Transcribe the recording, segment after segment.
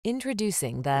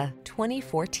Introducing the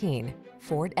 2014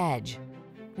 Ford Edge.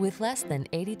 With less than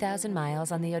 80,000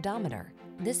 miles on the odometer,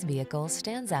 this vehicle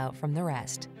stands out from the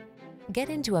rest. Get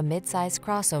into a mid-size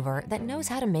crossover that knows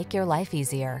how to make your life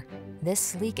easier. This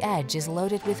sleek Edge is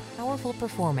loaded with powerful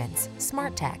performance,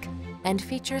 smart tech, and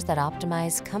features that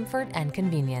optimize comfort and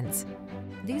convenience.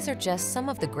 These are just some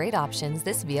of the great options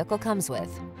this vehicle comes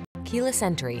with: keyless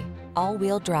entry,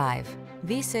 all-wheel drive,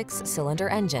 V6 cylinder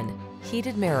engine,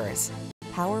 heated mirrors,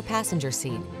 power passenger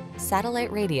seat,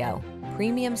 satellite radio,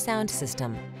 premium sound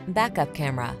system, backup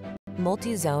camera,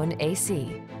 multi-zone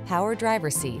AC, power driver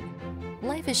seat.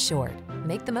 Life is short.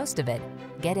 Make the most of it.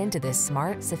 Get into this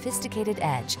smart, sophisticated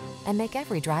Edge and make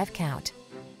every drive count.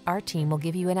 Our team will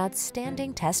give you an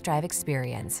outstanding test drive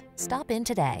experience. Stop in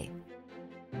today.